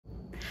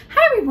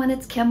everyone,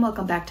 it's Kim.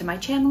 Welcome back to my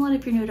channel, and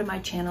if you're new to my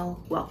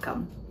channel,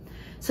 welcome.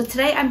 So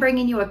today I'm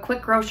bringing you a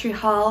quick grocery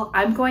haul.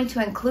 I'm going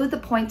to include the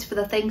points for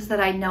the things that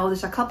I know.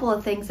 There's a couple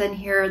of things in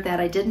here that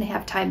I didn't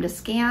have time to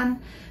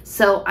scan,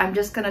 so I'm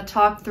just going to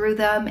talk through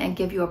them and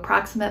give you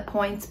approximate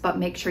points, but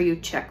make sure you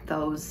check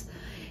those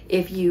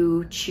if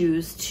you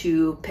choose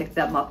to pick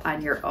them up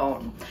on your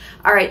own.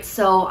 All right,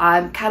 so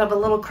I'm kind of a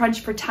little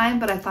crunched for time,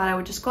 but I thought I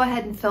would just go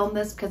ahead and film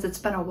this because it's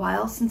been a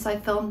while since I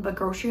filmed a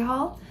grocery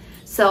haul.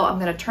 So I'm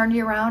gonna turn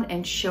you around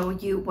and show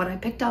you what I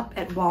picked up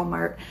at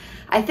Walmart.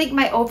 I think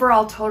my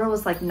overall total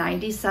was like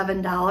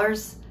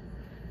 $97.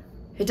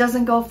 It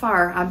doesn't go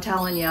far, I'm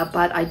telling you,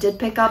 but I did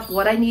pick up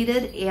what I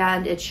needed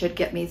and it should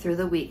get me through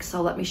the week.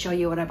 So let me show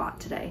you what I bought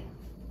today.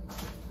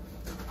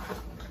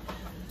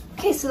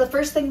 Okay, so the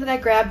first thing that I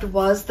grabbed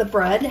was the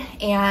bread,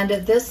 and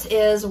this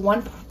is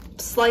 1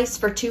 slice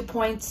for 2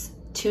 points,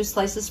 2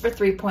 slices for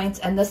 3 points,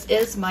 and this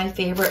is my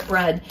favorite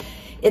bread.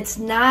 It's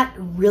not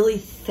really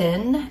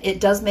thin.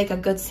 It does make a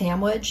good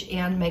sandwich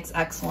and makes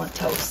excellent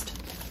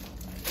toast.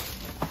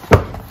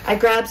 I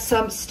grabbed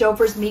some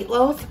Stouffer's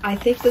meatloaf. I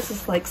think this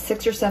is like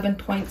 6 or 7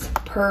 points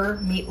per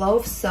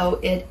meatloaf, so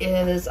it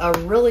is a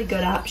really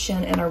good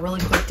option and a really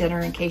quick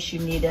dinner in case you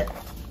need it.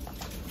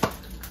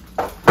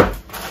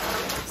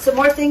 Some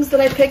more things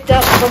that I picked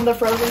up from the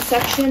frozen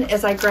section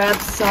is I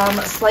grabbed some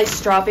sliced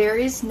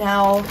strawberries.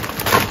 Now,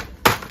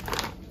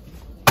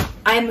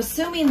 I'm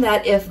assuming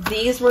that if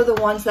these were the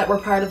ones that were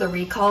part of the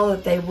recall,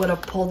 that they would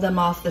have pulled them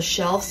off the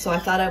shelf, so I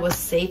thought I was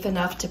safe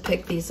enough to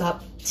pick these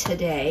up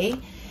today.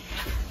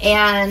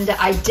 And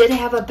I did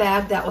have a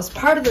bag that was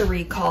part of the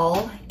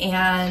recall,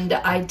 and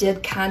I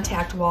did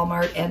contact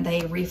Walmart and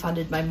they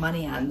refunded my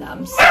money on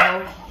them.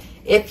 So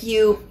if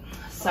you,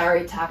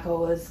 sorry,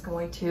 Taco is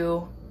going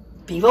to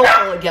be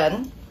vocal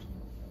again.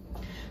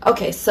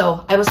 Okay,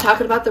 so I was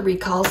talking about the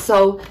recall.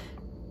 So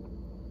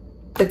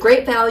the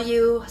Great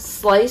Value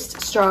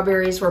sliced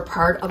strawberries were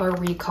part of a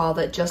recall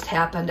that just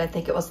happened. I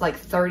think it was like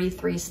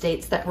 33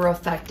 states that were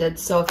affected.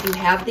 So if you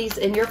have these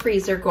in your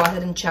freezer, go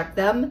ahead and check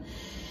them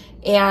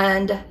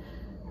and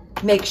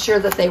make sure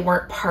that they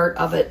weren't part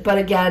of it. But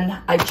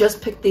again, I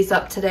just picked these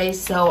up today,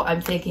 so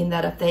I'm thinking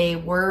that if they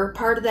were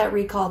part of that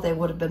recall, they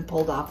would have been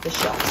pulled off the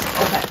shelves.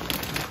 Okay,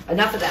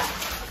 enough of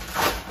that.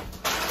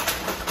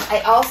 I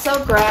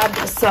also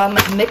grabbed some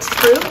mixed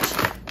fruit,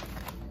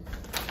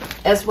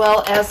 as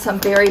well as some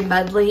berry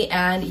medley,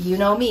 and you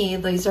know me,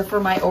 these are for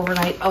my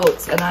overnight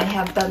oats, and I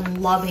have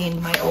been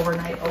loving my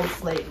overnight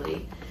oats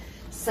lately.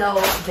 So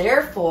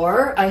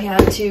therefore, I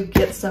had to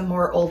get some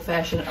more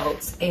old-fashioned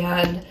oats,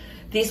 and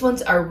these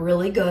ones are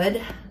really good,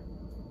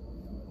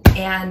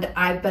 and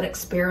I've been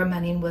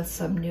experimenting with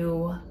some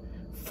new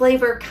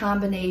flavor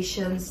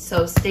combinations,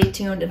 so stay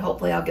tuned and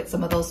hopefully I'll get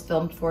some of those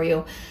filmed for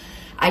you.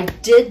 I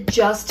did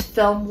just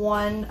film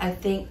one, I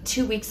think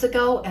 2 weeks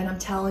ago, and I'm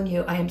telling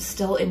you, I am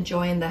still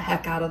enjoying the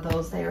heck out of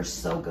those. They are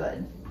so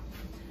good.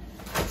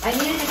 I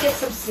needed to get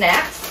some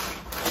snacks,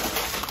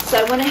 so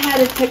I went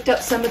ahead and picked up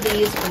some of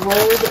these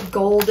rolled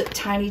gold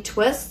tiny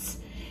twists,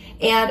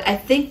 and I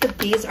think that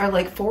these are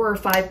like 4 or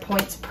 5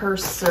 points per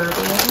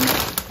serving,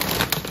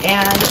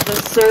 and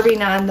the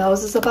serving on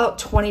those is about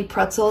 20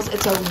 pretzels.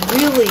 It's a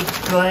really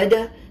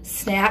good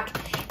snack.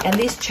 And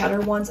these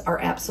cheddar ones are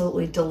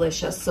absolutely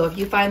delicious. So if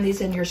you find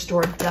these in your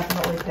store,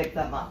 definitely pick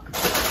them up.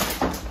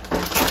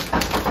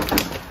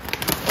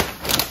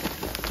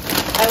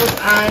 I was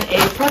on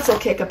a pretzel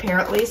kick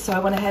apparently, so I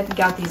went ahead and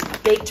got these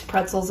baked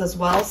pretzels as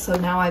well. So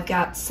now I've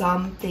got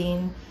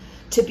something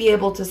to be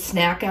able to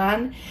snack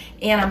on.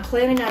 And I'm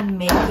planning on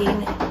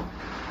making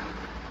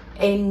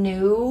a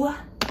new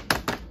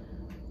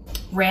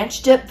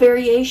ranch dip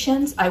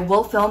variations. I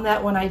will film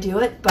that when I do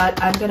it, but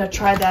I'm gonna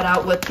try that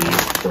out with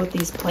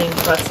these plain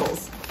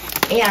pretzels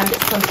and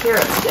some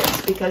carrot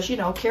sticks, because you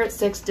know, carrot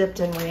sticks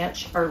dipped in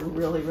ranch are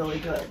really, really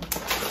good.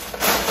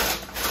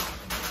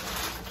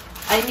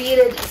 I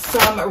needed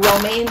some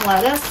romaine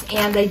lettuce,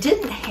 and they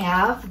didn't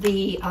have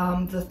the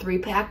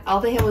 3-pack.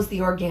 All they had was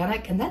the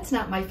organic, and that's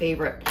not my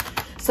favorite.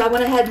 So I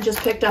went ahead and just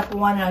picked up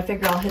one, and I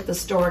figured I'll hit the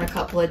store in a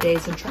couple of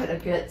days and try to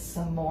get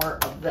some more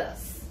of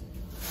this.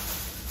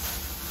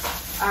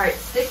 All right,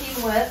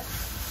 sticking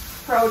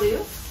with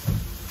produce,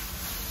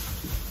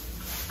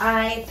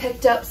 I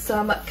picked up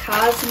some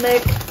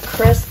Cosmic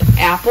Crisp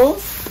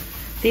apples.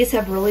 These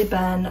have really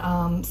been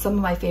some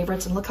of my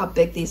favorites, and look how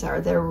big these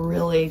are. They're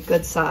really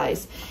good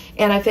size.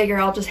 And I figure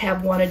I'll just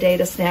have one a day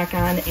to snack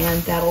on,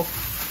 and that'll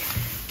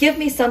give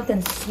me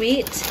something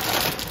sweet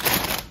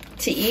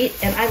to eat.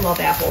 And I love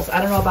apples.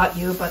 I don't know about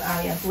you, but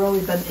I have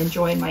really been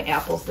enjoying my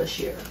apples this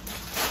year.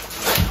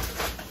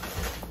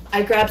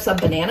 I grabbed some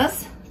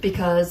bananas,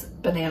 because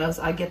bananas,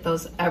 I get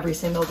those every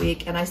single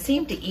week, and I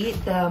seem to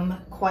eat them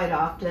quite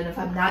often. If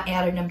I'm not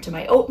adding them to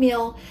my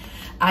oatmeal,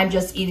 I'm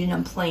just eating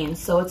them plain.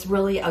 So it's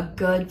really a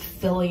good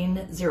filling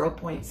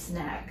 0-point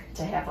snack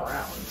to have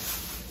around.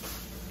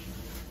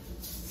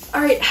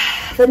 All right,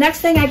 the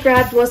next thing I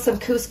grabbed was some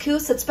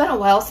couscous. It's been a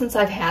while since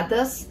I've had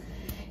this,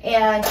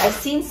 And I've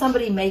seen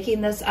somebody making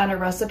this on a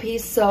recipe,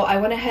 so I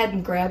went ahead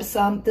and grabbed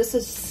some. This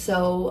is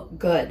so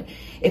good.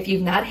 If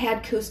you've not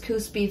had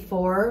couscous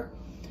before,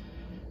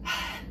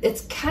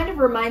 it kind of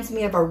reminds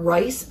me of a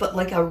rice, but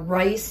like a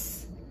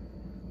rice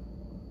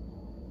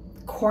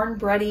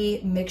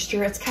cornbready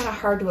mixture. It's kind of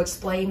hard to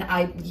explain.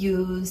 I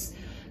use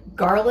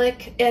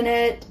garlic in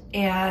it,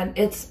 and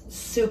it's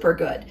super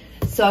good.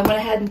 So I went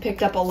ahead and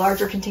picked up a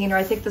larger container.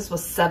 I think this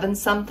was 7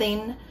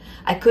 something.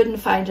 I couldn't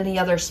find any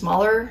other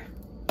smaller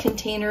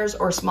containers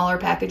or smaller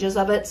packages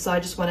of it, so I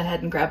just went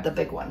ahead and grabbed the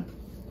big one.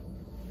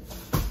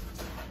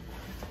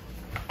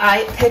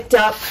 I picked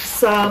up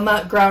some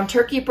ground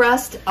turkey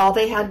breast. All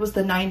they had was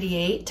the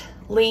 98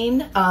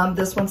 lean.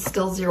 This one's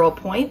still 0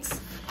 points.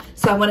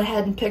 So I went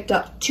ahead and picked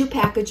up 2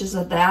 packages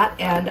of that,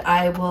 and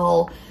I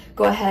will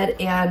go ahead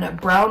and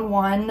brown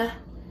one.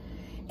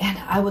 And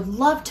I would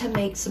love to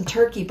make some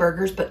turkey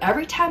burgers, but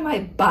every time I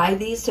buy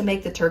these to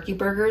make the turkey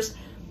burgers,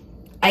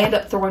 I end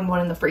up throwing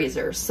one in the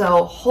freezer.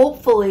 So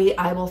hopefully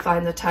I will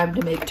find the time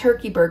to make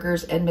turkey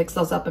burgers and mix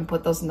those up and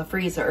put those in the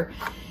freezer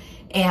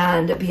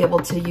and be able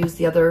to use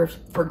the other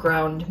for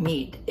ground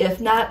meat.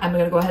 If not, I'm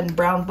gonna go ahead and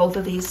brown both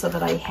of these so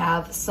that I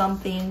have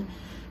something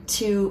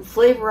to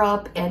flavor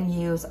up and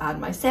use on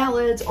my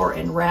salads or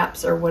in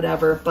wraps or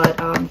whatever. But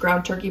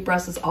ground turkey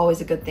breast is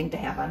always a good thing to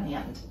have on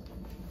hand.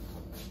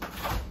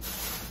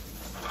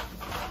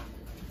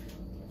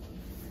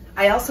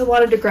 I also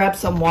wanted to grab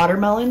some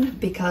watermelon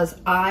because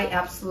I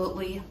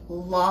absolutely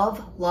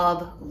love,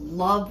 love,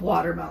 love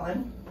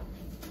watermelon.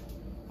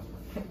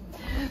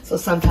 So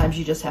sometimes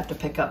you just have to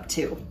pick up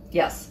 2.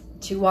 Yes,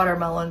 2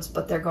 watermelons,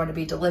 but they're going to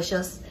be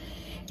delicious.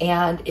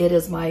 And it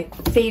is my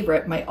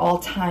favorite, my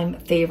all-time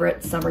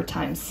favorite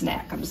summertime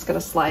snack. I'm just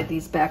gonna slide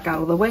these back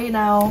out of the way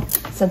now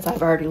since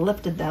I've already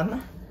lifted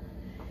them.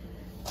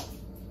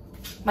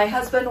 My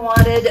husband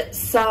wanted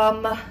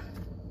some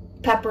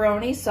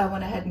pepperoni, so I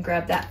went ahead and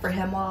grabbed that for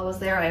him while I was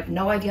there. I have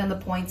no idea on the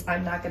points.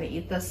 I'm not gonna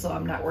eat this, so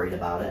I'm not worried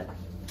about it.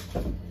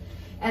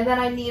 And then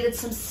I needed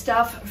some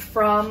stuff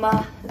from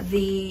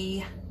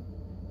the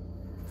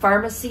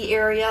pharmacy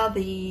area,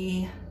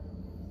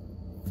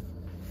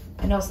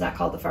 I know it's not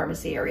called the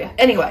pharmacy area.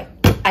 Anyway,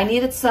 I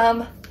needed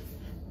some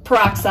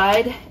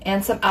peroxide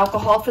and some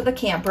alcohol for the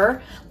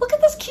camper. Look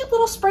at this cute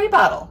little spray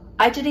bottle.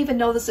 I didn't even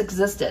know this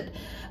existed.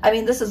 I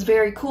mean, this is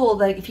very cool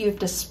that if you have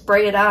to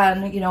spray it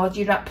on, you know, if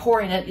you're not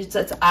pouring it,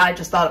 I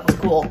just thought it was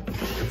cool.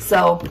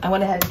 So I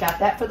went ahead and got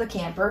that for the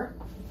camper.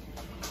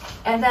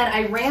 And then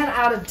I ran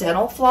out of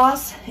dental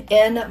floss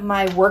in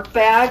my work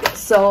bag.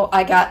 So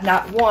I got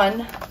not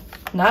 1,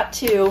 not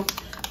 2,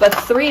 but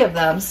 3 of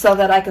them so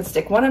that I could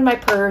stick one in my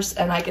purse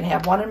and I can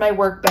have one in my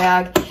work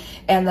bag.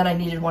 And then I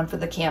needed one for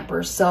the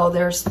camper. So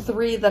there's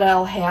 3 that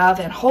I'll have,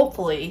 and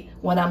hopefully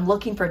when I'm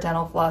looking for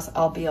dental floss,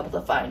 I'll be able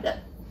to find it.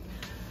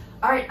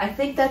 All right, I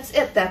think that's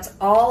it. That's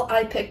all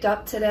I picked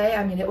up today.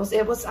 I mean, it was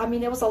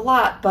a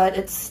lot, but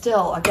it's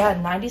still,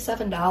 again,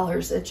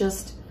 $97. It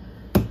just,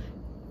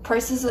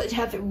 prices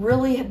have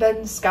really been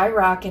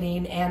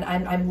skyrocketing, and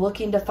I'm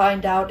looking to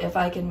find out if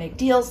I can make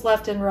deals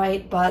left and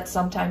right, but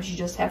sometimes you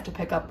just have to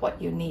pick up what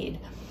you need.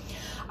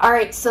 All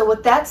right, so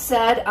with that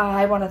said,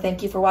 I want to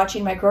thank you for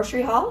watching my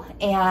grocery haul,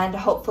 and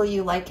hopefully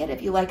you like it.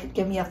 If you like it,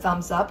 give me a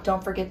thumbs up.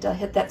 Don't forget to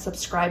hit that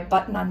subscribe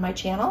button on my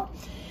channel.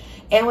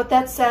 And with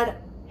that said,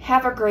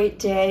 have a great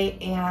day,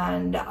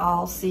 and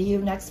I'll see you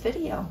next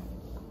video.